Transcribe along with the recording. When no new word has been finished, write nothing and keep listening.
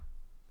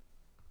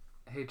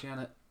Hey,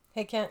 Janet.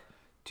 Hey, Kent.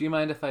 Do you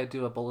mind if I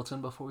do a bulletin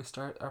before we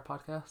start our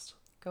podcast?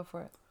 Go for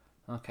it.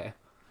 Okay.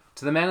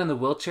 To the man in the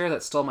wheelchair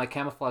that stole my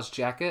camouflage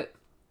jacket,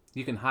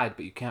 you can hide,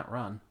 but you can't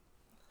run.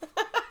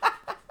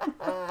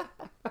 That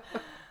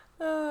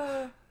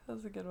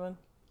was a good one.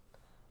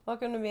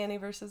 Welcome to Manny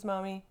versus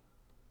Mommy.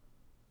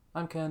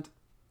 I'm Kent.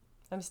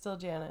 I'm still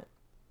Janet.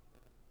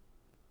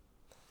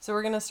 So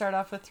we're going to start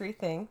off with three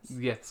things.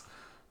 Yes.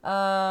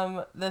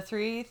 The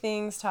three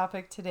things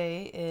topic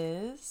today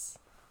is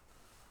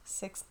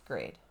 6th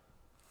grade.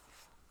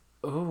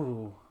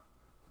 Ooh.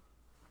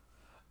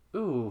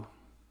 Ooh.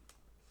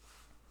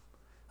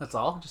 That's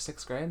all? Just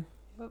 6th grade?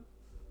 Yep.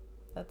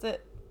 That's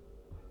it.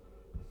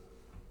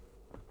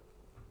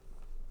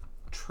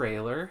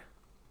 Trailer.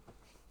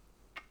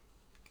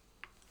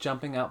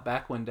 Jumping out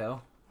back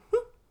window.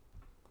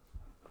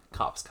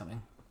 Cops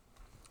coming.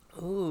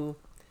 Ooh,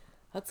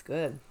 that's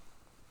good.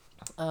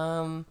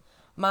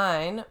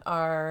 Mine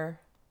are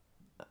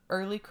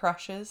early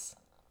crushes.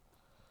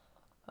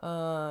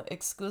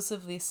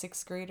 Exclusively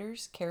 6th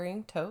graders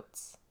carrying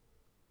totes.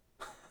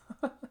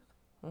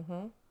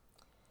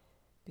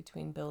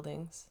 Between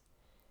buildings.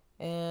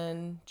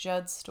 And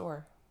Judd's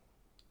store.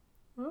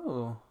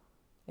 Ooh.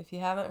 If you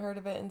haven't heard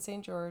of it in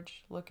St.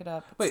 George, look it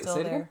up. It's Wait, still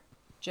say it there. again?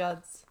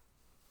 Judd's.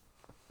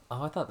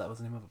 Oh, I thought that was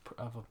the name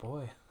of a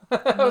boy.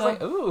 I was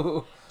like,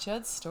 ooh.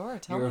 Judd's store.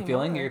 Tell You're me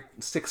revealing more. your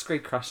 6th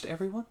grade crush to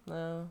everyone?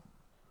 No.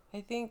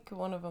 I think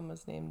one of them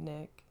was named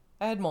Nick.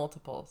 I had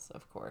multiples,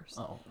 of course.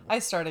 Oh. I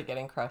started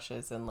getting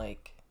crushes in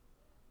like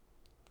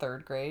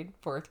 3rd grade,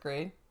 4th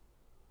grade.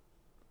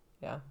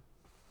 Yeah.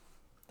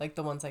 Like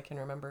the ones I can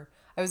remember.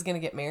 I was going to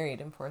get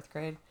married in 4th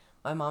grade.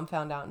 My mom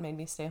found out and made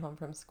me stay home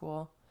from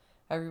school.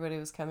 Everybody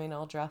was coming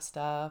all dressed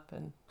up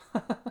and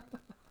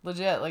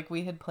legit, like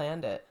we had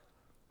planned it.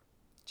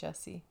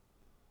 Jesse.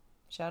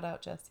 Shout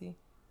out, Jesse.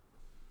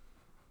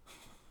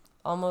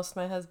 Almost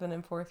my husband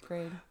in 4th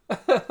grade.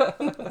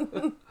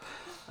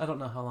 I don't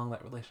know how long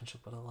that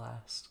relationship would have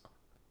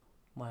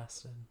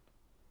lasted.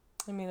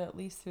 I mean, at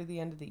least through the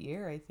end of the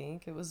year, I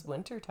think. It was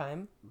winter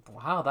time.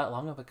 Wow, that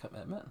long of a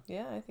commitment.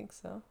 Yeah, I think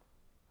so.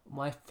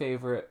 My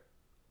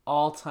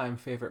all-time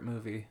favorite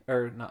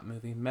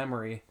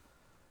memory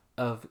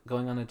of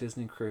going on a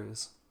Disney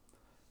cruise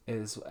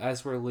is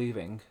as we're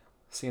leaving.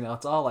 So,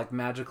 it's all like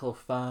magical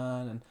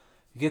fun, and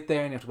you get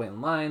there and you have to wait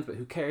in lines, but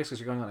who cares because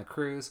you're going on a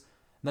cruise.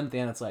 And then at the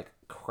end, it's like,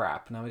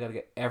 crap, now we got to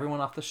get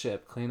everyone off the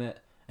ship, clean it,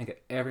 and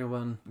get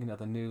everyone,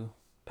 the new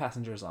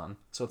passengers on.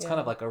 So it's kind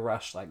of like a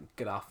rush, like,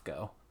 get off,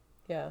 go.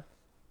 Yeah.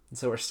 And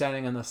so we're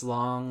standing in this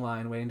long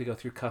line waiting to go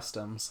through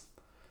customs,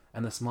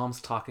 and this mom's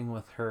talking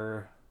with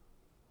her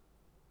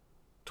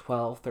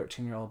 12,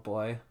 13-year-old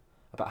boy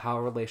about how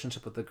a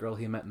relationship with the girl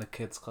he met in the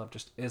kids club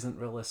just isn't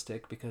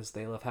realistic because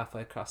they live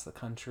halfway across the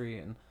country,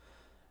 and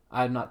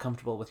I'm not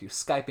comfortable with you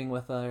Skyping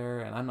with her,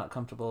 and I'm not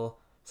comfortable,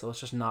 so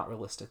it's just not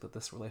realistic that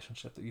this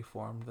relationship that you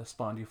formed, this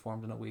bond you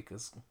formed in a week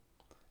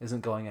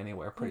isn't going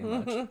anywhere, pretty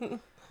much. And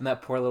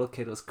that poor little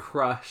kid was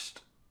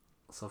crushed.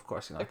 So, of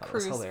course, I thought it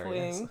was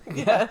hilarious. Fling.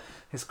 Yeah.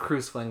 His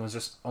cruise fling was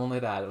just only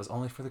that. It was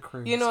only for the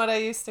cruise. You know what? I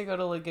used to go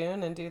to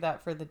Lagoon and do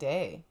that for the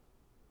day.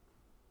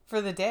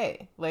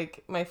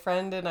 Like, my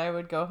friend and I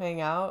would go hang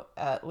out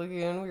at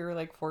Lagoon. We were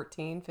like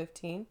 14,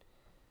 15.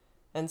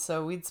 And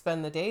so we'd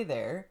spend the day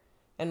there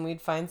and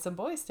we'd find some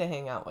boys to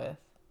hang out with.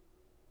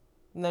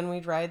 And then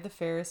we'd ride the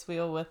Ferris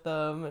wheel with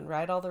them and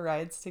ride all the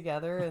rides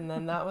together. And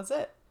then that was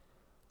it.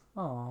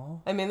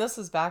 Aww. I mean, this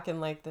was back in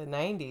like the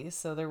 90s,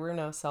 so there were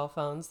no cell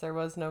phones. There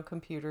was no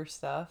computer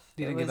stuff.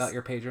 You didn't give out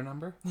your pager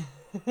number?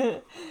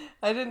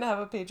 I didn't have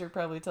a pager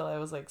probably till I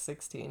was like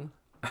 16.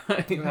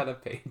 You had a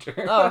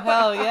pager. Oh,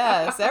 hell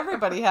yes.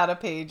 Everybody had a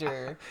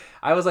pager.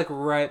 I was like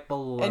right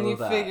below And you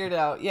that. figured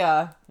out,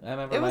 yeah. I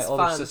remember It my was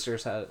older fun. sister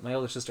had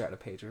a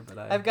pager, but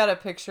I've got a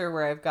picture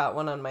where I've got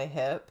one on my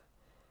hip,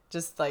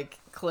 just like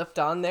clipped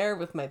on there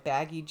with my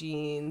baggy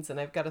jeans, and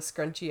I've got a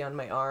scrunchie on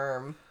my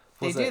arm.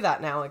 They do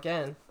that now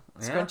again.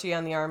 Yeah? Scrunchie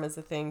on the arm is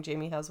a thing.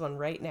 Jamie has one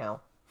right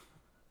now.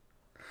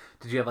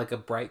 Did you have like a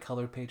bright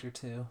colored pager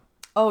too?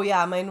 Oh,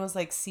 yeah. Mine was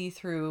like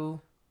see-through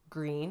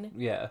green.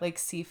 Yeah. Like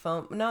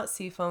seafoam. Not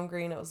seafoam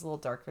green. It was a little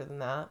darker than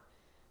that.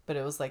 But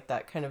it was like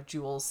that kind of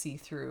jewel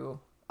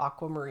see-through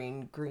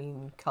aquamarine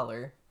green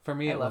color. For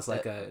me, it was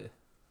like a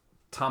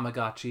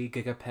Tamagotchi,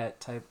 Gigapet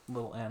type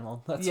little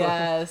animal. That's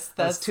I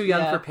was too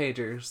young for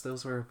pagers.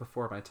 Those were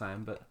before my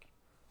time, but...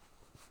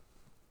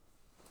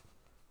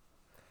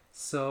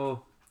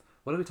 So,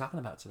 what are we talking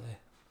about today?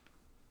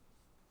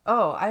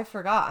 Oh, I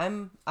forgot.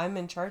 I'm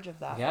in charge of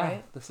that, yeah,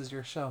 right? This is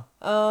your show.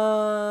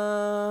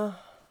 I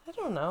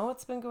don't know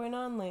what's been going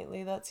on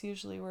lately. That's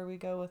usually where we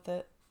go with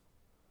it.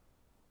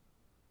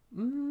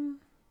 You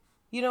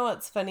know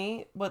what's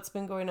funny? What's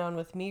been going on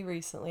with me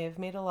recently? I've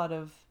made a lot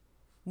of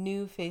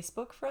new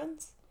Facebook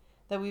friends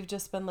that we've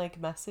just been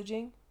like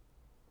messaging,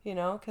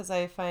 because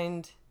I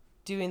find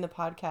doing the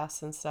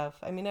podcasts and stuff.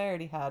 I mean, I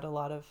already had a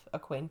lot of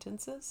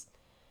acquaintances.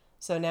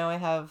 So now I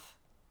have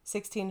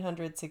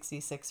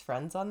 1,666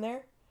 friends on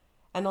there.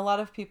 And a lot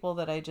of people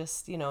that I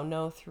just,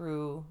 know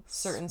through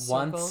certain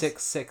circles.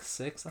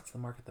 1666. That's the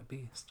mark of the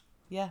beast.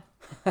 Yeah.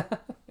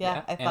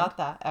 Yeah, I thought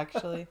that,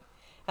 actually.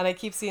 And I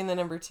keep seeing the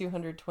number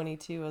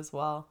 222 as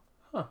well.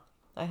 Huh.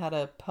 I had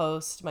a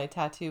post, my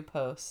tattoo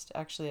post,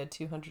 actually had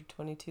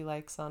 222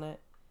 likes on it.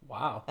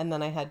 Wow. And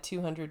then I had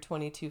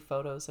 222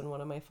 photos in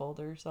one of my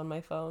folders on my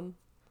phone.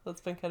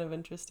 That's been kind of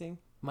interesting.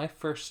 My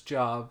first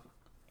job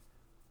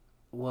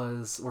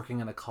was working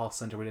in a call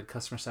center. We did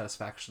customer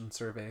satisfaction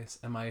surveys,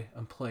 and my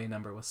employee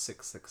number was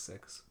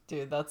 666.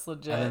 Dude, that's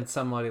legit. And then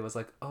somebody was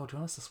like, "Oh, do you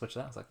want us to switch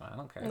that?" I was like, "I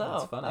don't care. No,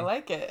 That's funny." I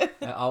like it.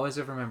 I always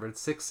have remembered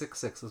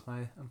 666 was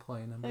my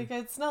employee number. Like,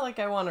 it's not like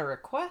I want to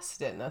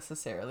request it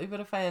necessarily,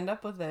 but if I end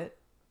up with it,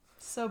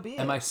 so be it.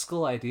 And my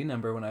school ID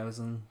number when I was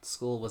in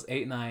school was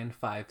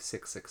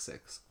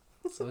 8956666.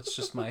 So it's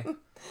just my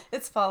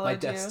it's followed my you.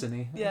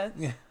 destiny. Yeah.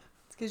 Yeah,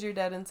 It's because you're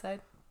dead inside.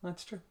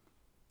 that's true.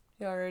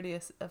 You're already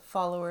a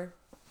follower.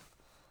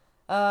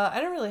 I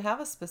don't really have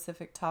a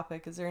specific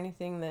topic. Is there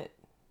anything that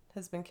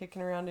has been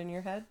kicking around in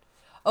your head?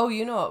 Oh,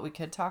 you know what we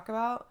could talk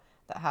about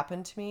that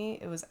happened to me?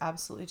 It was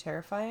absolutely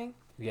terrifying.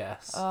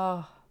 Yes.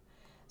 Oh,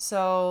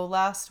 so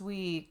last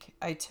week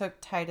I took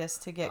Titus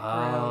to get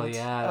groomed. Oh,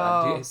 yeah.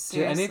 Oh,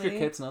 do any of your seriously?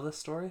 kids know this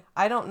story?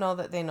 I don't know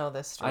that they know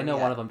this story I know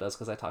yet. one of them does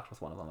because I talked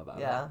with one of them about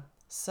it. Yeah.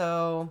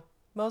 So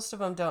most of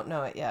them don't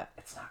know it yet.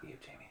 It's not you,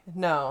 Jamie.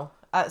 No.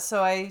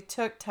 So I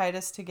took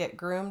Titus to get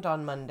groomed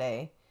on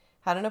Monday.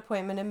 Had an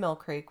appointment in Mill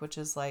Creek, which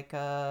is like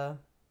a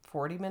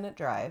 40-minute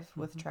drive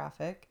with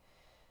traffic.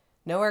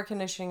 No air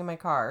conditioning in my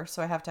car,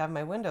 so I have to have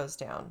my windows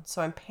down.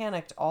 So I'm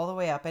panicked all the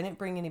way up. I didn't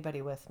bring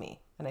anybody with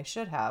me, and I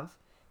should have,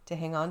 to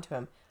hang on to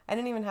him. I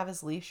didn't even have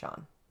his leash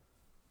on.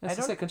 I was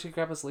gonna say, couldn't you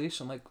grab his leash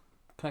and like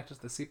connect it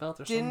to the seatbelt or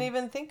something? Didn't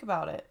even think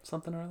about it.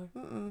 Something or other?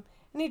 Mm-mm.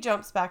 And he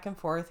jumps back and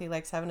forth. He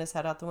likes having his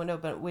head out the window,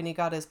 but when he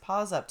got his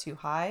paws up too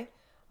high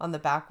on the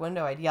back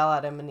window, I'd yell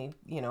at him and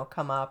he'd,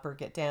 come up or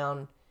get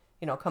down,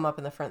 come up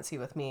in the front seat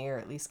with me or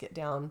at least get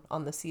down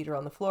on the seat or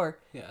on the floor.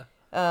 Yeah.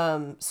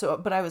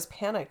 But I was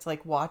panicked,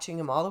 like watching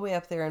him all the way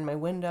up there in my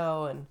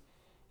window and,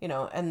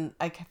 and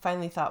I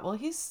finally thought, well,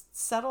 he's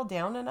settled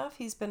down enough.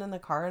 He's been in the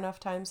car enough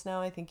times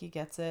now. I think he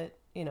gets it.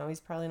 He's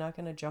probably not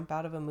going to jump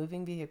out of a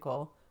moving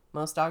vehicle.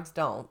 Most dogs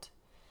don't.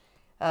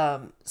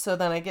 So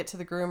then I get to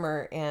the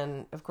groomer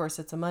and of course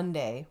it's a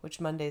Monday, which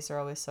Mondays are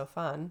always so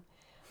fun,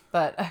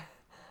 but,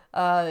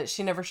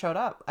 she never showed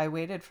up. I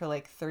waited for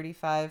like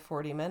 35,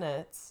 40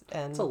 minutes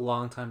and It's a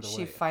long time to she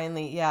wait.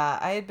 finally,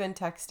 I had been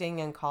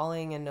texting and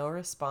calling and no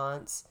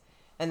response.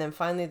 And then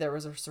finally there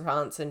was a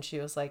response and she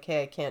was like,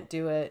 "Hey, I can't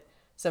do it.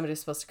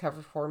 Somebody's supposed to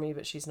cover for me,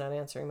 but she's not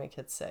answering. My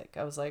kid's sick."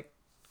 I was like,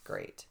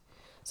 great.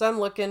 So I'm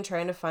looking,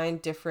 trying to find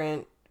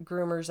different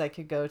groomers I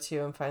could go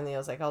to. And finally I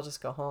was like, I'll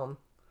just go home.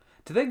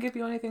 Did they give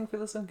you anything for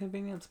this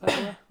inconvenience, by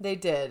the way? They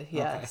did,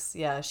 yes.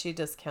 Okay. Yeah, she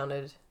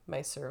discounted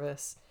my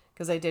service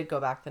because I did go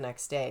back the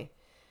next day,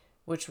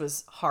 which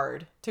was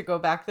hard to go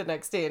back the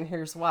next day. And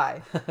here's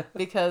why.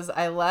 Because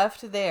I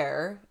left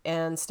there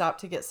and stopped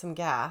to get some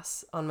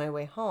gas on my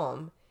way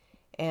home.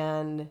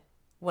 And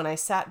when I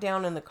sat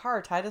down in the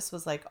car, Titus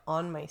was like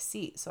on my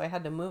seat. So I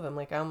had to move him.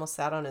 Like I almost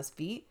sat on his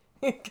feet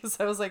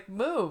because I was like,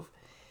 move.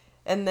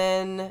 And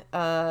then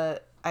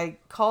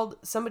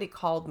somebody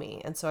called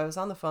me. And so I was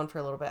on the phone for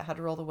a little bit. I had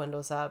to roll the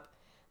windows up.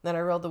 Then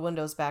I rolled the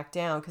windows back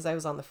down because I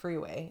was on the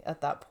freeway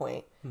at that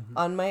point. Mm-hmm.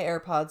 On my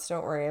AirPods,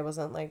 don't worry. I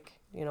wasn't like,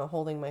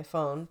 holding my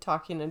phone,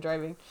 talking and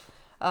driving.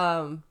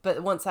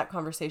 But once that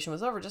conversation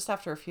was over, just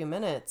after a few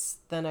minutes,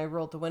 then I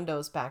rolled the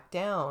windows back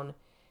down.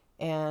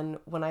 And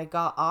when I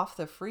got off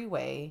the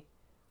freeway,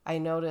 I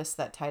noticed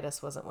that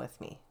Titus wasn't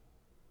with me.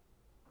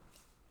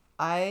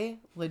 I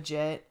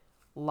legit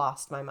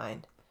lost my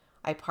mind.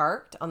 I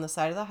parked on the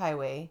side of the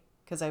highway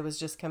because I was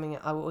just coming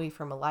away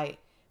from a light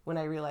when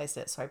I realized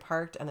it. So I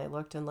parked and I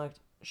looked.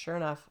 Sure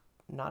enough,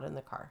 not in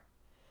the car.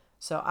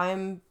 So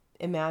I'm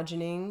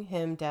imagining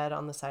him dead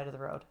on the side of the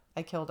road.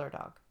 I killed our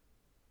dog.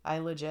 I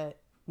legit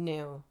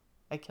knew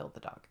I killed the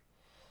dog.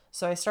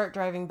 So I start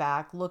driving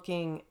back,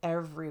 looking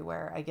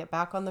everywhere. I get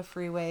back on the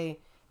freeway,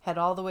 head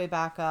all the way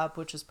back up,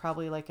 which is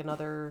probably like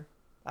another,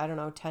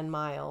 10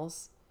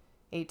 miles,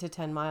 8 to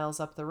 10 miles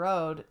up the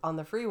road on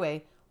the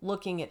freeway,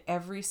 looking at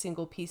every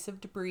single piece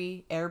of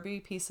debris, every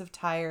piece of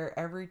tire,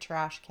 every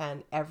trash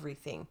can,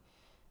 everything.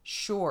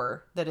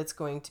 Sure that it's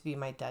going to be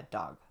my dead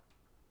dog.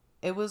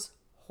 It was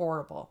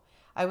horrible.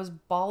 I was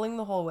bawling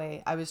the whole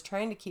way. I was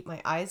trying to keep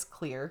my eyes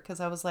clear because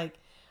I was like,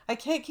 I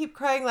can't keep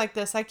crying like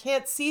this. I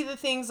can't see the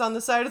things on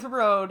the side of the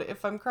road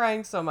if I'm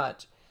crying so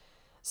much.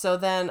 So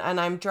then, and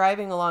I'm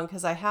driving along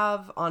because I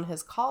have on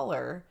his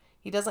collar,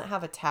 he doesn't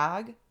have a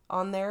tag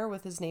on there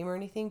with his name or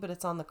anything, but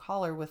it's on the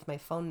collar with my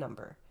phone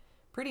number.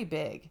 Pretty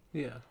big.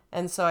 Yeah.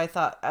 And so I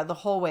thought the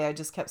whole way I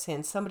just kept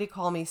saying, somebody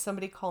call me,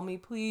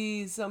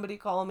 please, somebody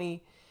call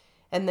me.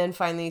 And then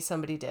finally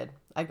somebody did.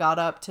 I got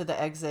up to the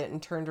exit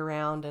and turned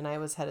around and I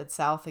was headed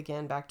south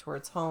again back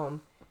towards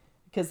home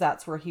because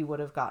that's where he would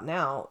have gotten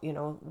out,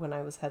 when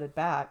I was headed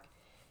back.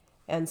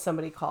 And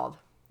somebody called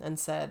and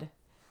said,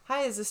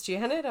 "Hi, is this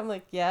Janet?" I'm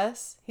like,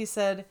 "Yes." He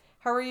said,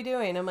 how are you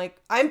doing? I'm like,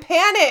 I'm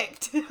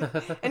panicked.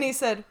 And he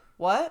said,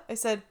 what? I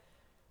said,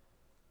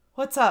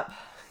 what's up?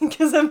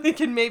 Because I'm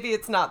thinking maybe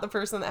it's not the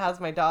person that has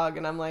my dog.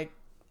 And I'm like,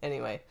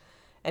 anyway.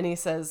 And he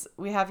says,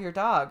 we have your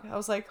dog. I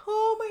was like,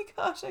 oh my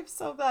gosh, I'm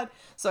so bad.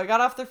 So I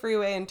got off the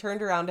freeway and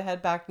turned around to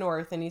head back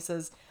north. And he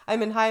says,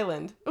 I'm in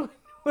Highland,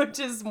 which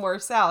is more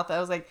south. I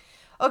was like,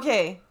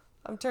 okay,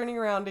 I'm turning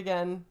around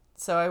again.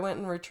 So I went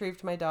and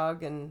retrieved my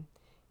dog, and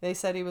they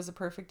said he was a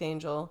perfect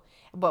angel.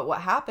 But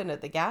what happened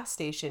at the gas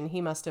station,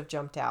 he must have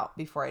jumped out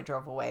before I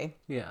drove away.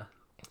 Yeah.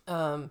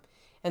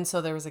 And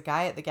so there was a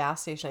guy at the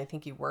gas station, I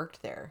think he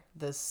worked there,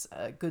 this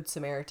Good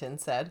Samaritan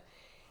said.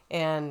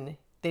 And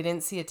they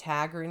didn't see a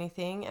tag or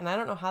anything. And I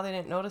don't know how they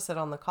didn't notice it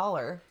on the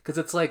collar. Because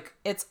it's like...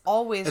 It's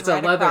always it's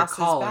right a leather across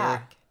collar. his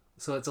back.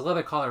 So it's a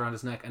leather collar around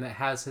his neck, and it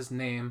has his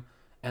name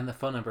and the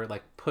phone number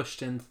like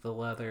pushed into the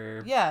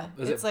leather. Yeah.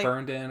 Is it like,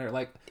 burned in or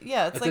like...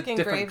 Yeah, it's like a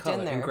engraved color.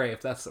 in there.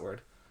 Engraved, that's the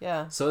word.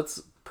 Yeah. So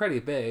it's pretty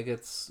big.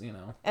 It's, you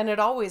know... And it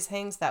always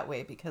hangs that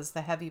way because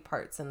the heavy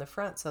part's in the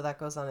front, so that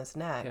goes on his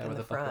neck in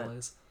the front. Buckle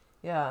is.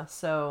 Yeah,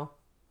 so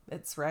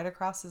it's right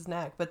across his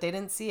neck, but they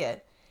didn't see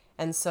it.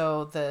 And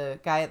so the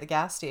guy at the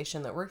gas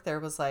station that worked there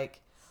was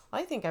like,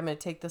 I think I'm going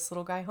to take this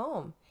little guy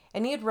home.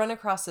 And he had run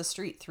across the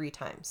street 3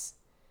 times.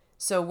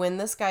 So when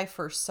this guy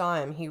first saw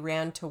him, he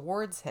ran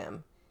towards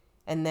him.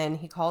 And then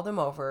he called him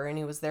over, and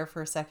he was there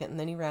for a second, and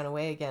then he ran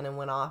away again and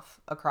went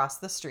off across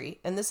the street.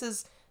 And this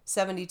is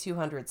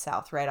 7200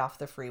 South, right off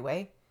the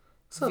freeway.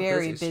 So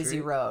very busy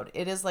road.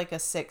 It is like a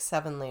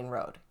 6-7 lane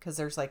road because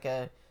there's like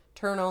a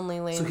turn-only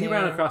lane. So he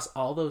ran across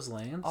all those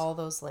lanes? All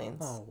those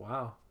lanes. Oh,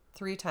 wow.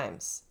 3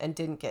 times and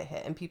didn't get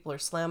hit. And people are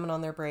slamming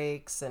on their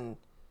brakes and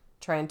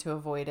trying to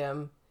avoid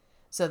him.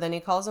 So then he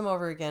calls him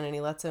over again, and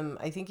he lets him,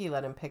 I think he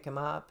let him pick him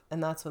up.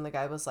 And that's when the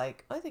guy was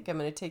like, I think I'm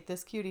going to take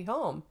this cutie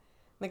home. And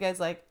the guy's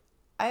like,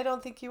 I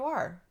don't think you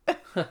are.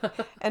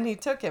 And he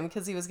took him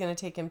because he was going to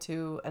take him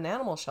to an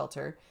animal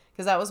shelter.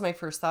 Because that was my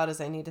first thought,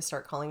 is I need to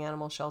start calling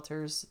animal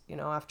shelters, you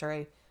know, after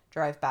I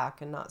drive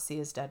back and not see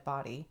his dead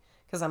body.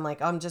 Because I'm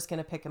like, I'm just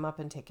going to pick him up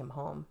and take him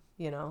home.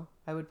 You know,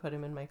 I would put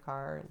him in my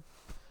car. And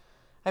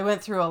I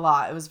went through a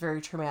lot. It was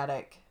very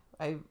traumatic.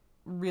 I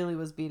really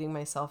was beating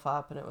myself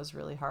up, and it was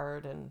really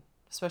hard, and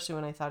especially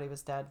when I thought he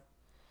was dead.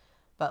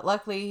 But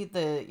luckily,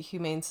 the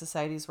humane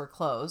societies were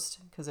closed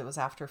because it was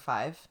after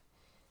 5.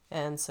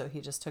 And so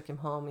he just took him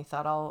home. He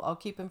thought, I'll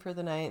keep him for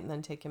the night and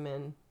then take him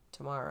in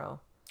tomorrow.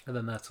 And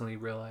then that's when he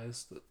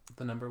realized that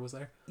the number was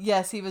there?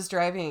 Yes, he was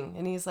driving,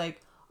 and he's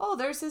like, oh,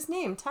 there's his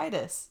name,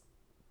 Titus.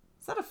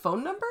 Is that a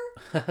phone number?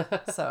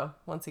 So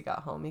once he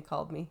got home, he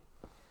called me.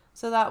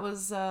 So that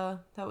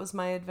was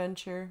my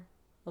adventure.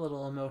 A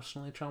little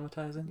emotionally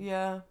traumatizing.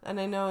 Yeah, and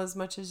I know as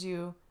much as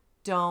you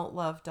don't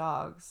love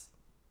dogs,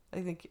 I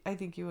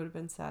think you would have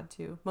been sad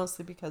too,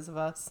 mostly because of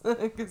us,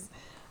 because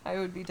I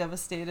would be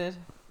devastated.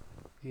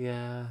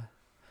 Yeah,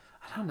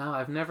 I don't know.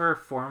 I've never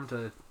formed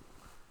a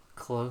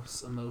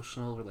close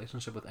emotional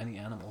relationship with any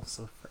animal.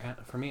 So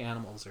for me,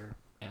 animals are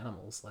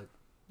animals. Like,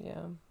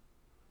 yeah,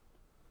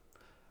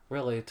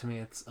 really, to me,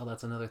 it's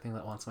that's another thing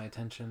that wants my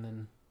attention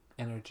and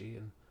energy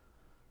and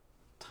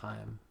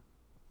time.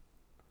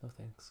 No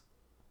thanks.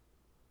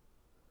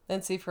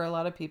 And see, for a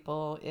lot of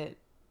people, it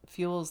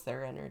fuels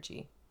their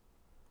energy.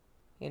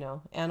 You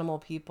know, animal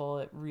people,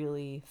 it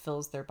really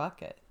fills their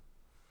bucket.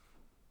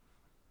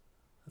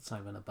 That's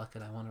not even a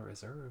bucket I want to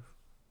reserve.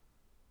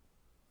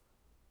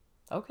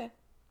 Okay,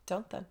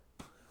 don't then.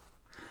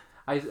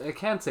 I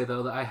can say,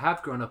 though, that I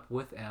have grown up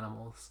with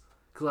animals.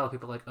 Because a lot of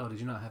people are like, oh, did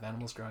you not have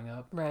animals growing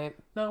up? Right.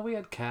 No, we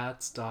had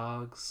cats,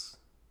 dogs.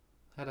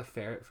 I had a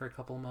ferret for a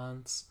couple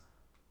months.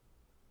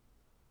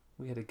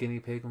 We had a guinea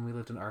pig when we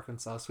lived in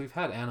Arkansas. So we've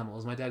had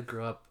animals. My dad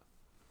grew up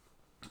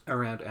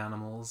around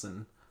animals.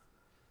 And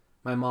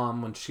my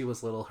mom, when she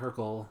was little, her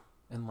goal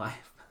in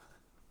life,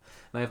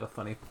 and I have a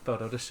funny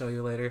photo to show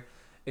you later,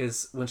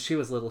 is when she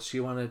was little, she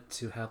wanted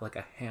to have like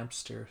a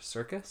hamster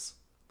circus.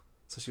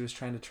 So she was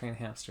trying to train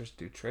hamsters to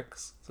do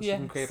tricks. So she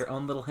can create her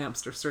own little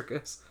hamster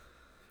circus.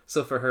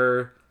 So for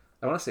her,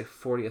 I want to say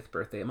 40th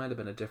birthday, it might have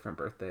been a different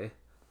birthday,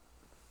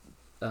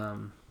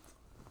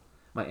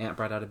 my aunt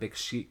brought out a big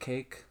sheet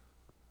cake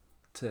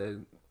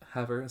to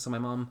have her. So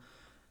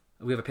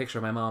we have a picture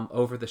of my mom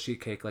over the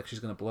sheet cake like she's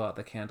going to blow out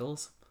the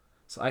candles.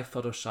 So I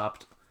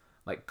photoshopped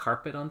like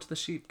carpet onto the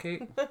sheet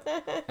cake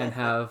and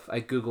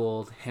I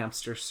Googled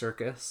hamster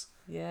circus.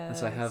 Yes. And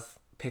so I have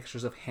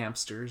pictures of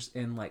hamsters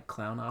in like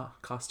clown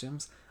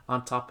costumes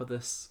on top of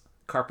this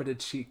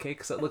carpeted sheet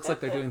cake. So it looks like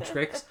they're doing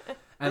tricks.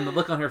 And the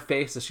look on her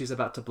face as she's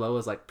about to blow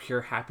is like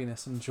pure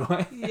happiness and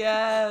joy.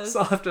 Yes.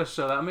 So I'll have to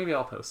show that. Maybe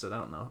I'll post it. I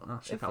don't know.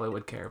 She probably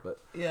would care, but...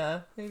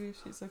 Yeah, maybe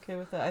she's okay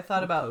with it. I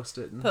thought about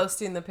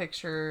posting the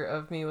picture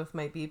of me with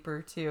my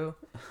beeper, too.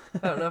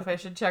 I don't know if I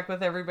should check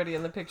with everybody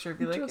in the picture.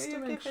 Be like, just are you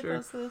to okay make if I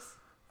post this?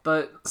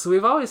 But, so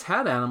we've always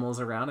had animals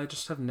around. I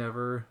just have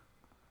never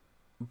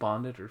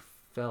bonded or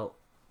felt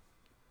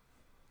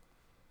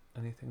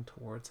anything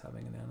towards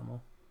having an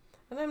animal.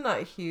 And I'm not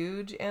a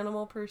huge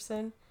animal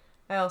person.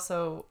 I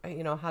also,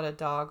 had a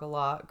dog a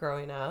lot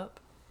growing up.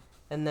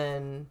 And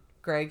then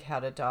Greg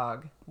had a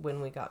dog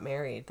when we got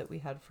married that we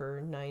had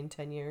for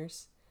 9-10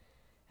 years.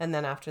 And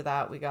then after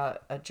that, we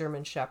got a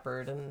German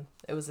Shepherd, and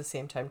it was the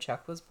same time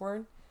Chuck was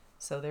born.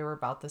 So they were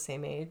about the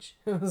same age.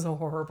 It was a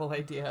horrible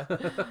idea.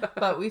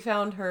 But we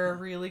found her a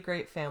really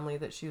great family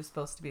that she was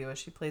supposed to be with.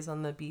 She plays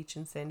on the beach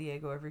in San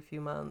Diego every few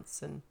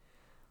months and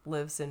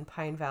lives in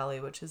Pine Valley,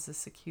 which is a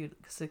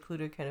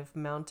secluded kind of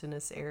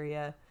mountainous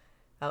area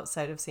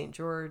outside of St.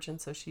 George.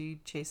 And so she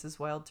chases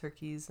wild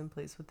turkeys and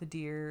plays with the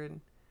deer.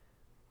 And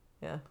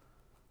yeah,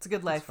 it's a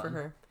good life for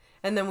her.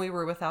 And then we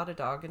were without a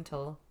dog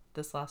until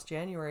this last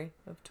January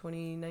of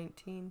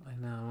 2019. I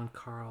know, when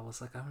Carl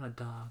was like, I want a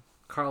dog.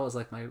 Carl was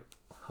like my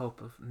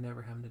hope of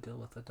never having to deal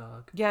with a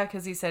dog. Yeah,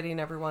 because he said he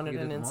never wanted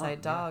an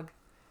inside dog.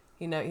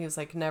 Yeah. He was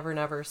like, never,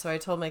 never. So I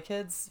told my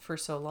kids for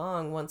so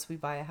long, once we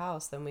buy a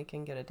house, then we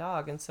can get a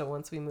dog. And so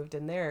once we moved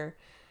in there,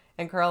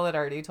 and Carl had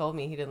already told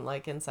me he didn't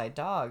like inside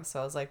dogs.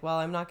 So I was like, well,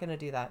 I'm not going to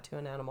do that to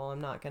an animal.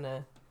 I'm not going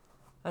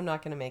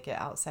to make it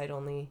outside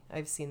only.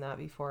 I've seen that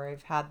before.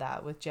 I've had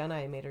that with Jenna.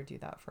 I made her do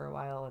that for a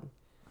while, and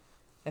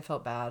I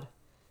felt bad.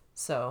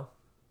 So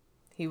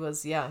he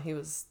was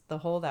the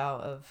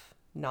holdout of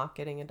not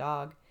getting a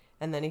dog.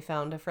 And then he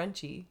found a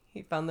Frenchie.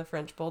 He found the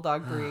French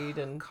Bulldog breed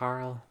and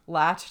Carl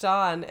latched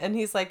on. And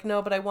he's like,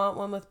 no, but I want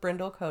one with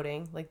brindle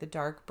coating, like the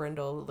dark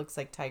brindle. It looks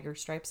like tiger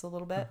stripes a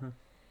little bit. Mm-hmm.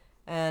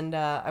 And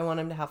I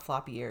want him to have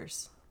floppy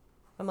ears.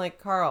 I'm like,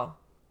 Carl,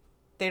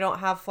 they don't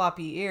have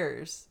floppy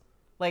ears.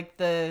 Like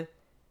the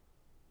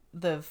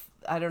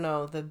I don't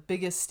know, the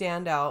biggest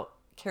standout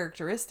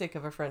characteristic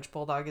of a French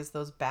Bulldog is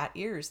those bat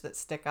ears that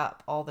stick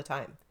up all the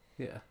time.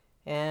 Yeah.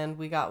 And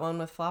we got one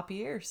with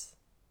floppy ears.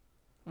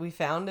 We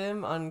found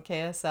him on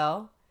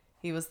KSL.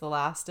 He was the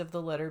last of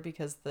the litter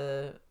because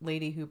the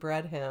lady who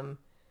bred him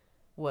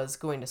was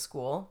going to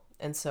school.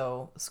 And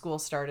so school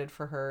started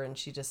for her and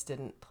she just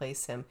didn't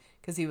place him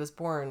because he was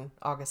born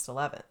August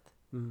 11th.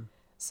 Mm.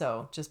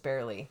 So just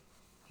barely.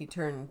 He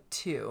turned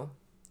 2.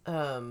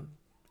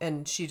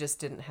 And she just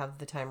didn't have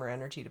the time or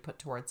energy to put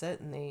towards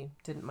it. And they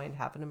didn't mind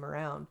having him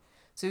around.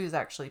 So he was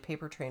actually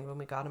paper trained when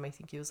we got him. I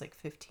think he was like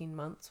 15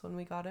 months when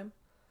we got him.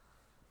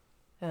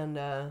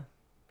 And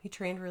he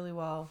trained really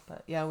well.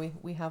 But yeah,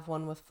 we have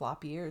one with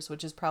floppy ears,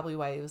 which is probably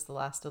why he was the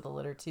last of the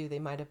litter too. They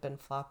might have been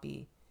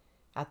floppy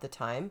at the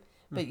time.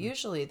 But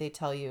usually they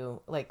tell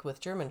you, like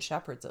with German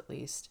Shepherds at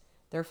least,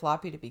 they're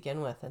floppy to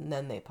begin with and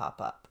then they pop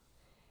up.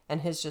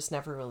 And his just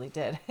never really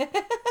did.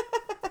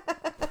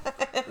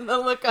 The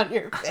look on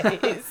your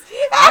face.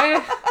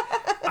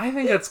 I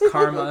think it's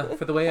karma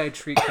for the way I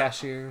treat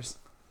cashiers.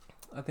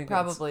 I think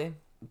probably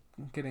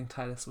getting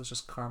Titus was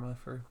just karma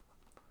for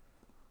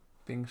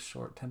being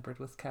short-tempered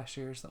with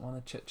cashiers that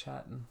want to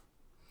chit-chat. And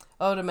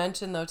to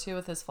mention though too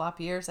with his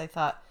floppy ears, I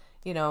thought,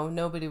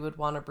 nobody would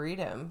want to breed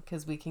him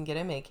because we can get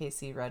him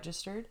AKC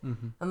registered.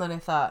 Mm-hmm. And then I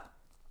thought,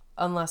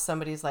 unless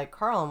somebody's like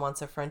Carl and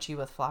wants a Frenchie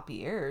with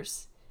floppy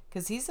ears,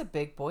 because he's a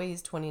big boy,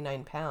 he's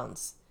 29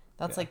 pounds.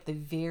 That's like the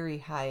very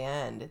high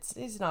end.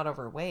 He's not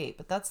overweight,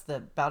 but that's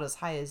about as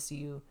high as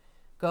you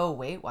go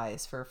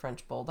weight-wise for a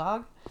French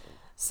Bulldog.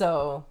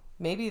 So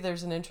maybe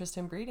there's an interest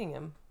in breeding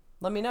him.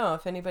 Let me know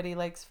if anybody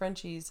likes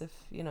Frenchies, if,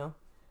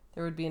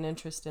 there would be an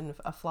interest in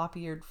a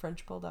floppy-eared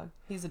French Bulldog.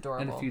 He's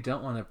adorable. And if you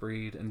don't want to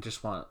breed and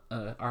just want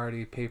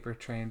already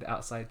paper-trained,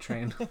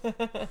 outside-trained...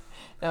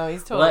 No,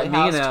 he's totally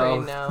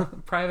house-trained now.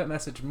 Private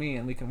message me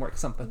and we can work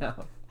something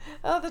out.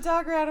 Oh, the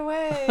dog ran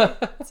away.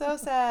 So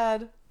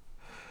sad.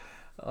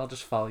 I'll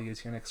just follow you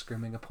to your next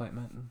grooming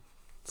appointment and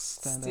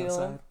stand Steal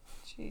outside. Him.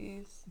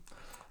 Jeez.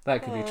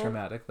 That could be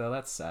traumatic, though.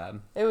 That's sad.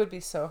 It would be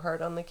so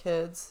hard on the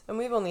kids. And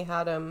we've only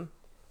had him,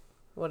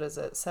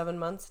 7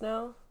 months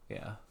now?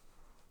 Yeah.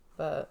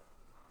 But,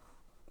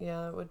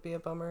 yeah, it would be a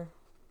bummer.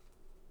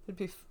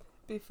 It'd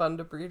be fun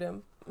to breed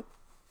him.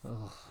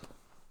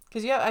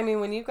 Because,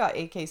 when you've got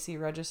AKC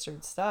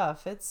registered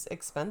stuff, it's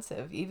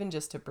expensive, even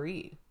just to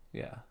breed.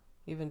 Yeah.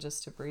 Even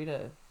just to breed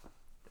a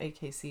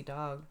AKC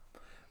dog.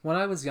 When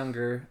I was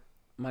younger,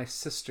 my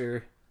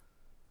sister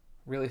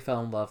really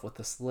fell in love with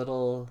this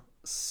little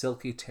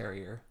silky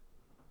terrier.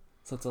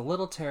 So it's a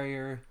little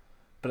terrier,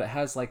 but it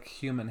has like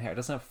human hair. It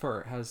doesn't have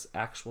fur. It has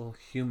actual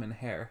human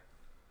hair.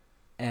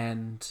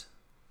 And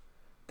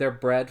they're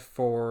bred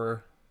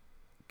for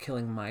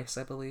killing mice,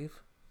 I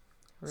believe.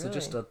 Really? So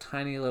just a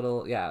tiny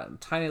little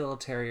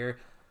terrier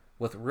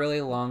with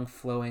really long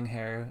flowing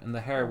hair. And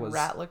the hair was...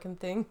 rat-looking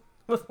thing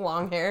with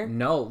long hair?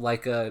 No,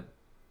 like a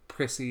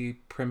prissy,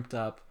 primped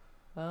up...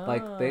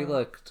 Like, they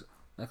looked,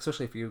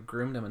 especially if you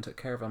groomed them and took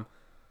care of them,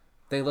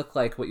 they look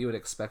like what you would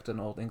expect an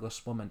old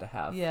English woman to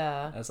have.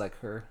 Yeah. As, like,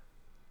 her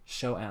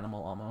show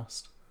animal,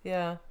 almost.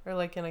 Yeah, or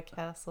like in a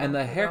castle. And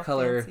the hair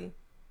color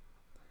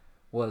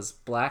was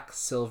black,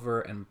 silver,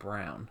 and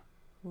brown.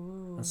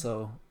 Ooh. And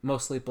so,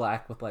 mostly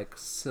black with, like,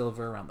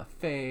 silver around the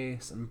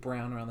face and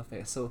brown around the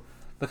face. So,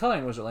 the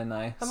coloring was really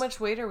nice. How much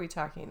weight are we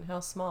talking?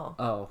 How small?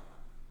 Oh.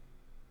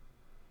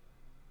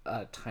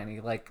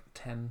 Tiny, like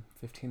 10,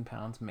 15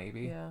 pounds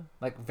maybe. Yeah.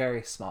 Like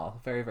very small,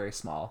 very, very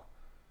small.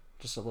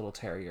 Just a little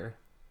terrier.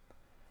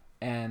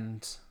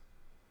 And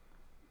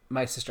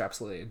my sister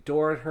absolutely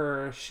adored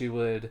her.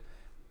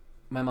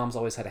 My mom's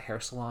always had a hair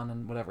salon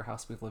in whatever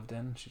house we've lived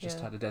in. She just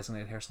had a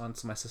designated hair salon.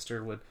 So my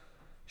sister would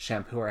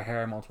shampoo her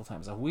hair multiple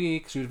times a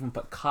week. She would even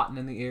put cotton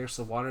in the ears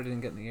so water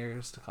didn't get in the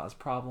ears to cause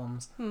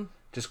problems.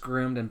 Just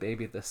groomed and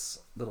babied this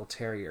little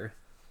terrier.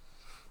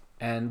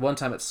 And one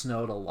time it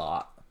snowed a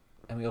lot,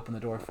 and we opened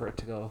the door for it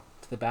to go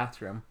to the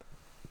bathroom,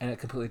 and it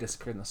completely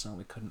disappeared in the snow.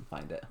 We couldn't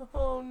find it.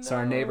 Oh, no. So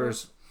our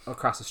neighbors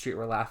across the street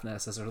were laughing at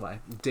us as they're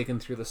like digging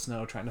through the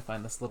snow trying to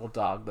find this little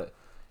dog that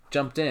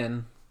jumped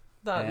in.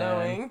 Not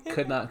knowing.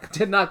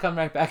 Did not come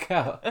right back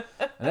out.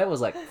 And it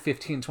was like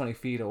 15, 20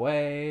 feet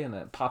away, and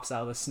it pops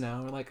out of the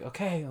snow. We're like,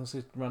 okay, let's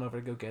just run over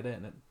to go get it,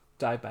 and it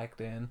dived back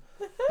in.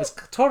 It's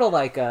total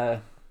like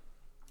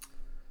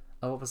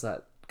what was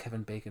that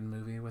Kevin Bacon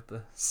movie with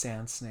the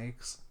sand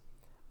snakes?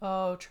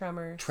 Oh,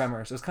 Tremors.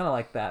 Tremors. It was kind of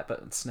like that,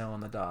 but with snow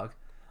and the dog.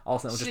 All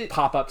of a sudden it would just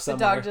pop up somewhere.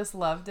 The dog just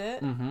loved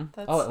it? Mm-hmm.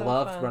 That's it so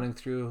loved fun. running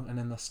through and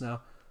in the snow.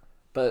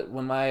 But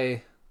when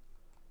my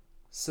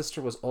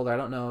sister was older, I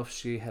don't know if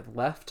she had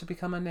left to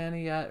become a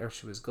nanny yet or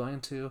she was going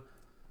to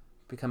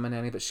become a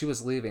nanny, but she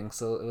was leaving,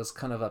 so it was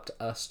kind of up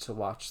to us to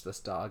watch this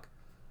dog.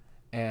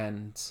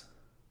 And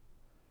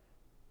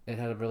it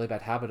had a really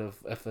bad habit of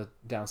if the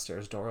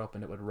downstairs door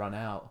opened, it would run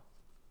out.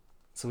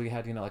 So we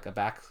had, like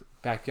a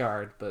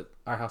backyard, but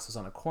our house was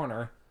on a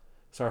corner,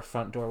 so our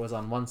front door was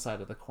on one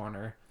side of the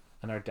corner,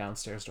 and our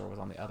downstairs door was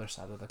on the other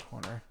side of the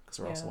corner, because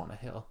we're also on a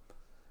hill.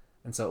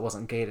 And so it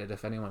wasn't gated.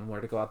 If anyone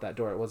were to go out that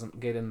door, it wasn't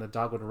gated, and the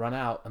dog would run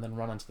out and then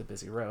run onto the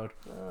busy road.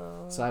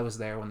 Oh. So I was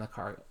there when the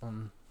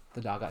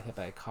dog got hit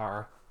by a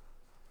car.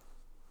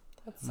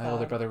 That's My sad.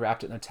 older brother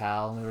wrapped it in a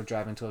towel, and we were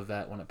driving to a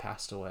vet when it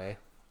passed away.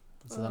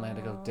 So then I had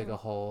to go dig a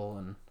hole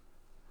and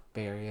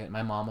bury it.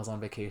 My mom was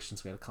on vacation,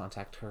 so we had to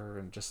contact her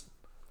and just...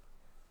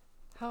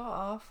 How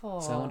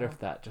awful. So I wonder if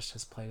that just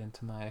has played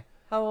into my...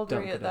 How old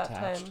were you at that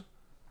time?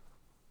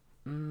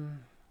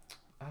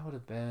 I would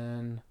have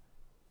been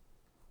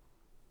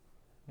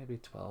maybe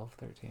 12,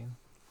 13.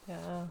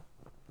 Yeah.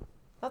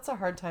 That's a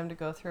hard time to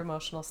go through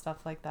emotional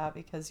stuff like that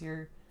because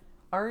you're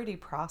already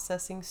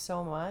processing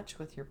so much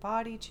with your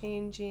body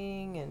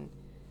changing and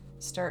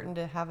starting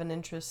to have an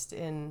interest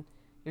in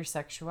your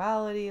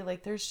sexuality.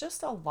 Like there's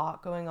just a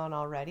lot going on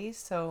already.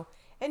 So,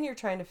 and you're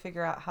trying to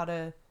figure out how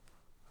to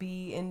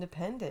be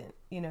independent.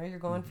 You're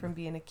going from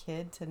being a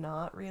kid to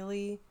not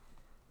really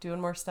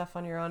doing more stuff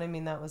on your own. I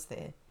mean, that was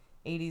the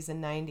 80s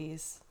and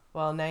 90s.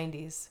 Well,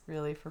 90s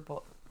really for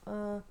both.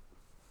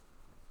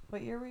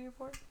 What year were you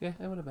born? Yeah,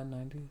 it would have been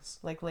 90s.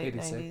 Like late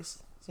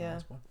 86, 90s. Yeah.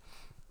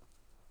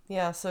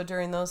 Yeah, so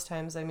during those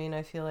times, I mean,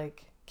 I feel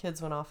like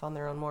kids went off on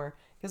their own more.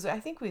 Because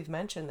I think we've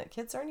mentioned that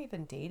kids aren't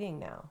even dating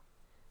now.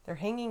 They're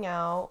hanging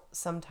out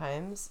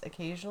sometimes,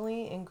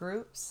 occasionally in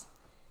groups.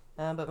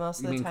 But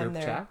most of the time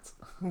group chats?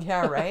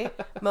 Yeah, right?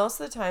 Most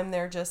of the time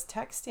they're just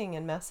texting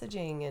and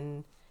messaging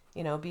and,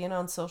 being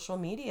on social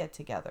media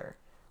together.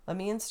 Let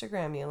me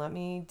Instagram you, let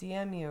me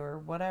DM you, or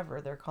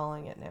whatever they're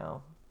calling it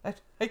now.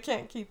 I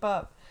can't keep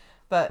up.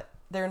 But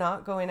they're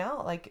not going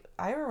out. Like,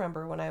 I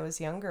remember when I was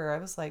younger, I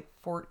was like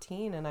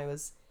 14 and I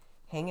was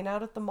hanging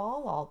out at the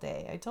mall all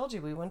day. I told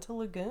you, we went to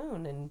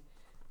Lagoon and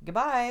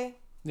goodbye.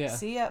 Yeah.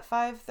 See you at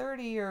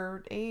 5:30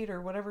 or 8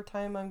 or whatever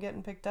time I'm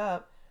getting picked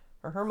up.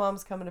 Or her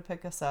mom's coming to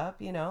pick us up,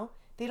 They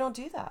don't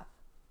do that.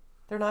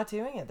 They're not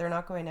doing it. They're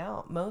not going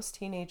out. Most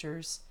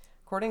teenagers,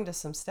 according to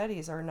some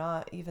studies, are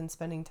not even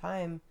spending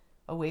time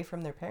away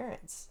from their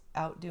parents,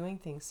 out doing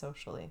things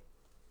socially.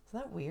 Isn't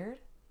that weird?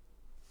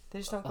 They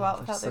just don't go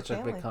out without their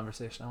family. Such a big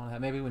conversation I want to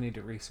have. Maybe we need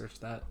to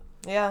research that.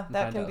 Yeah,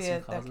 that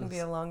can be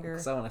a longer...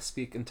 Because I want to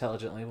speak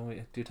intelligently when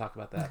we do talk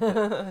about that.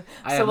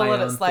 So we'll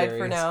let it slide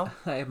for now.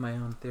 I have my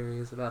own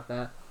theories about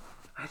that.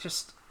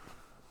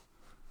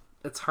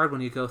 It's hard when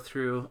you go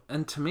through,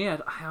 and to me, I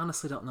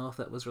honestly don't know if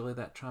that was really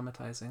that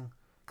traumatizing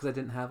because I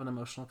didn't have an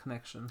emotional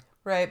connection.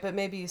 Right, but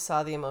maybe you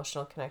saw the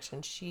emotional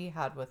connection she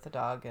had with the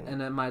dog,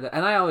 and it might.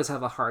 And I always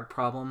have a hard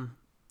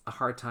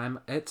time.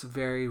 It's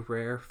very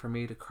rare for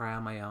me to cry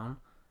on my own,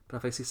 but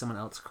if I see someone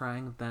else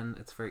crying, then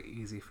it's very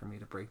easy for me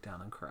to break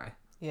down and cry.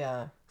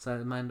 Yeah. So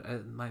it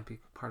might be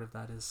part of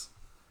that is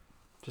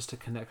just a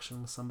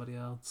connection with somebody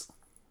else,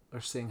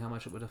 or seeing how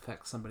much it would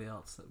affect somebody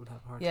else that would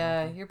have a hard time.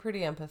 Yeah, you're pretty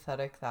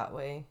empathetic that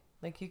way.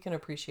 Like, you can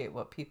appreciate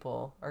what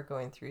people are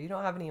going through. You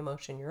don't have any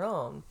emotion your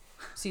own.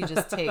 So you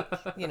just take,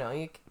 you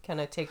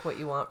kind of take what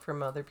you want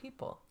from other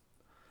people.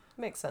 It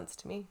makes sense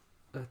to me.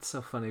 It's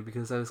so funny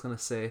because I was going to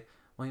say,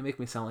 well, you make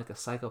me sound like a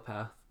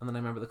psychopath. And then I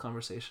remember the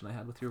conversation I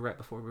had with you right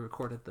before we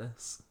recorded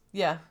this.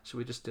 Yeah. Should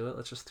we just do it?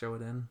 Let's just throw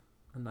it in.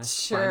 A nice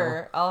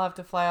Sure. I'll have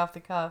to fly off the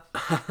cuff.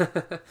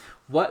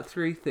 What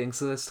 3 things?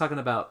 So it's talking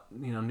about,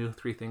 new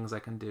 3 things I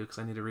can do because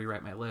I need to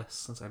rewrite my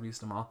list since I've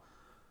used them all.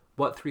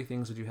 What 3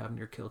 things would you have in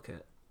your kill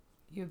kit?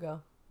 You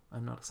go.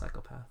 I'm not a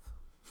psychopath.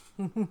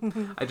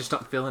 I just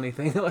don't feel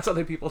anything unless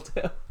other people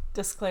do.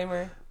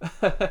 Disclaimer.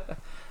 I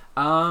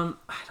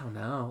don't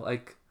know.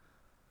 Like,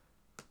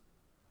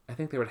 I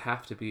think there would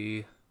have to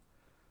be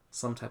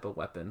some type of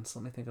weapon. So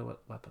let me think of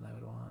what weapon I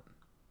would want.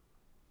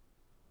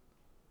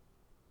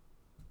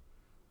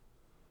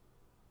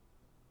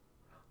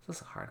 This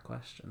is a hard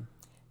question.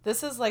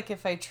 This is like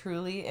if I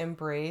truly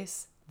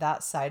embrace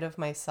that side of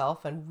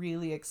myself and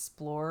really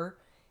explore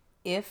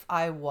if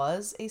I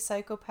was a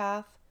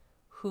psychopath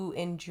who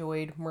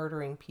enjoyed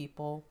murdering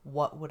people,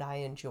 what would I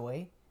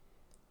enjoy?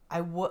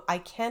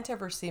 I can't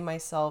ever see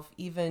myself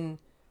even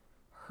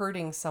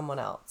hurting someone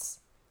else.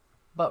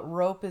 But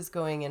rope is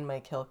going in my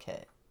kill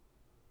kit.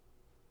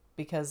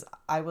 Because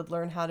I would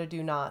learn how to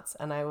do knots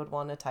and I would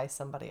want to tie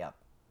somebody up.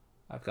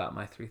 I've got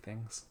my 3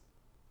 things.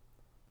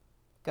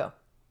 Go.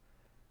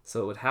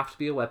 So it would have to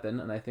be a weapon,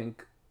 and I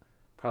think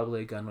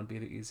probably a gun would be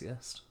the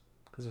easiest.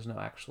 Because there's no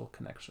actual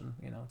connection,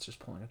 it's just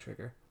pulling a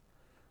trigger.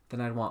 Then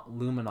I'd want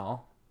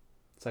luminol,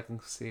 so I can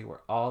see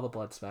where all the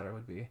blood spatter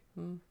would be,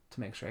 to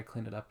make sure I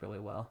clean it up really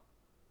well.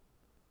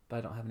 But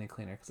I don't have any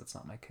cleaner because it's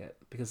not my kit.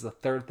 Because the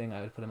third thing I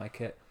would put in my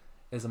kit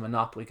is a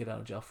Monopoly get out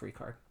of jail free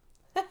card.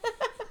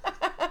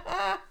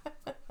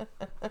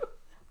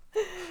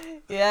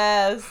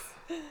 Yes.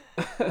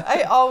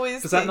 I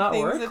always Does take that not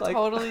things work? a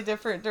totally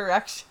different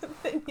direction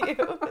than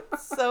you.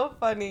 It's so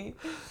funny.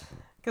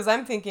 Because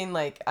I'm thinking,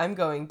 like, I'm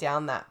going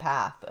down that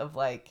path of,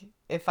 like,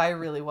 if I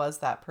really was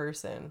that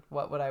person,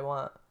 what would I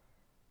want?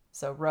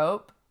 So,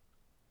 rope.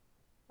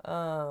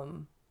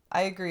 I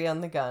agree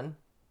on the gun.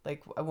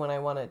 Like, when I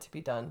want it to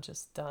be done,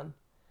 just done.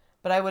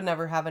 But I would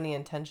never have any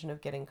intention of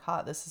getting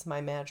caught. This is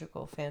my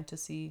magical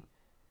fantasy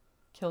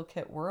kill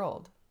kit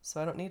world. So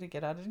I don't need to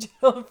get out of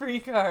jail free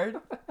card.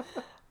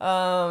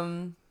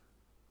 Could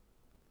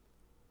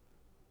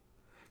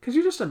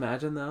you just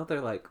imagine, though, they're,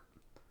 like,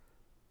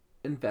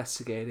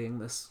 investigating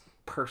this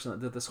person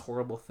that did this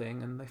horrible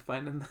thing, and they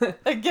find him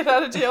A get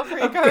out of jail free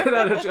card. Get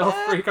out of jail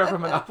free card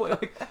from Monopoly.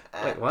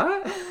 Like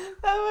what?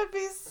 That would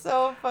be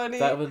so funny.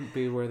 That would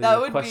be where they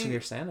would question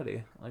your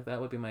sanity. Like that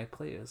would be my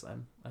plea. Is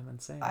I'm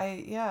insane.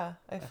 I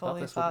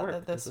fully thought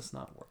that this does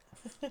not work.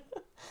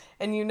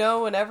 And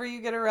whenever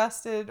you get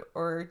arrested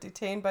or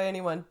detained by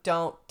anyone,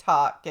 don't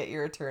talk. Get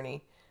your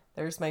attorney.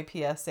 There's my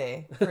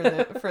PSA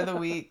for the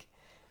week.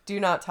 Do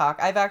not talk.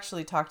 I've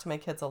actually talked to my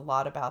kids a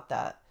lot about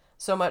that.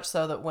 So much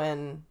so that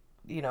when,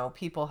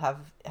 people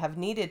have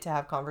needed to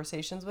have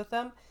conversations with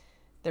them,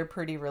 they're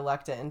pretty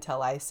reluctant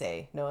until I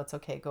say, no, it's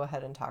okay. Go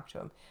ahead and talk to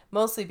him.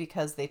 Mostly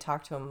because they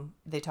talk to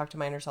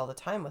minors all the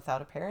time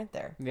without a parent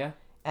there. Yeah.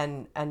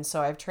 And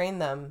so I've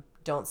trained them,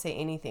 don't say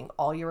anything.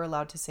 All you're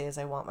allowed to say is,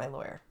 I want my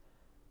lawyer.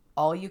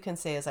 All you can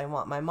say is, I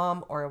want my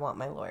mom or I want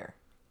my lawyer.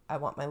 I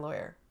want my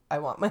lawyer. I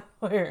want my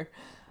lawyer.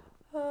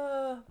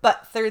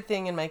 But third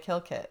thing in my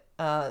kill kit.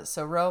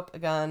 So rope, a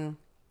gun.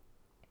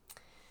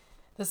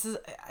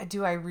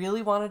 Do I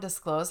really want to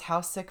disclose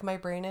how sick my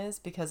brain is?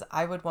 Because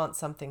I would want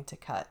something to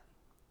cut.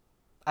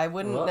 I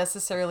wouldn't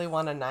necessarily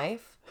want a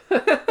knife.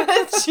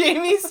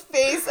 Jamie's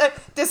face.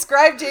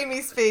 Describe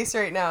Jamie's face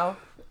right now.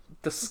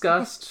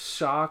 Disgust,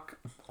 shock,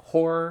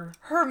 horror.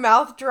 Her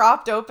mouth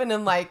dropped open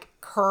and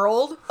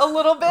curled a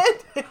little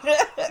bit.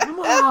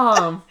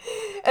 Mom.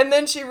 And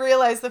then she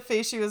realized the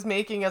face she was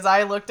making as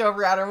I looked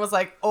over at her and was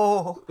like,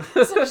 oh.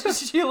 So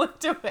she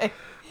looked away.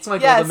 It's my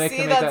goal to make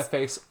her make that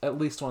face at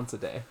least once a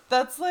day.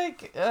 That's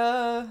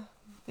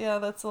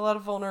that's a lot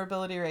of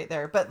vulnerability right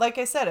there. But like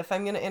I said, if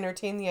I'm going to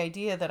entertain the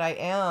idea that I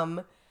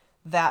am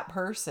that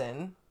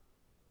person,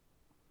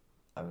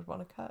 I would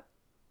want to cut.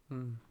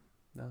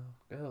 No.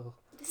 Ew.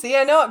 See,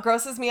 I know it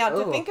grosses me out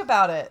to think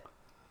about it.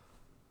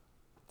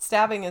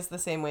 Stabbing is the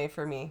same way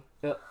for me.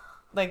 Yep.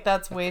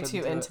 That's way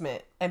too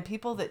intimate. And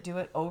people that do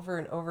it over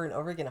and over and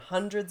over again,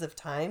 hundreds of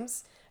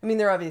times. I mean,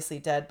 they're obviously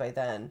dead by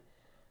then.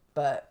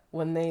 But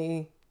when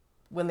they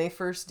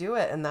first do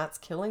it and that's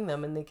killing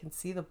them and they can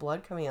see the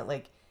blood coming out,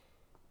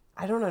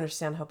 I don't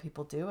understand how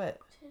people do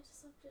it. Change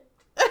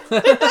the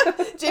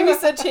subject. Jamie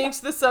said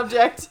change the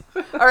subject.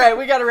 All right,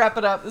 we got to wrap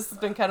it up. This has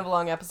been kind of a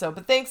long episode.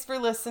 But thanks for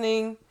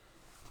listening.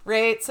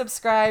 Rate,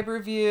 subscribe,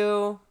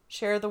 review,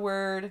 share the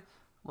word.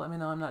 Let me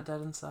know I'm not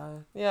dead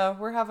inside. Yeah,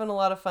 we're having a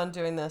lot of fun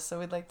doing this, so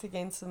we'd like to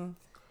gain some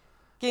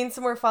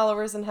more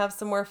followers and have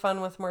some more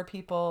fun with more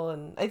people.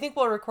 And I think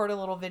we'll record a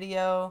little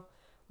video.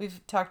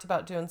 We've talked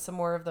about doing some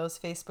more of those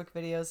Facebook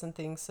videos and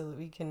things so that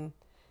we can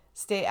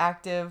stay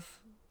active.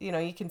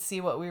 You can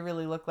see what we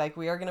really look like.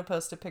 We are going to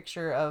post a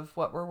picture of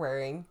what we're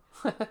wearing.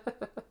 That's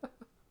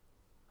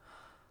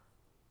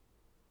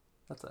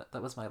it.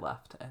 That was my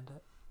laugh to end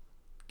it.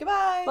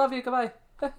 Goodbye. Love you. Goodbye.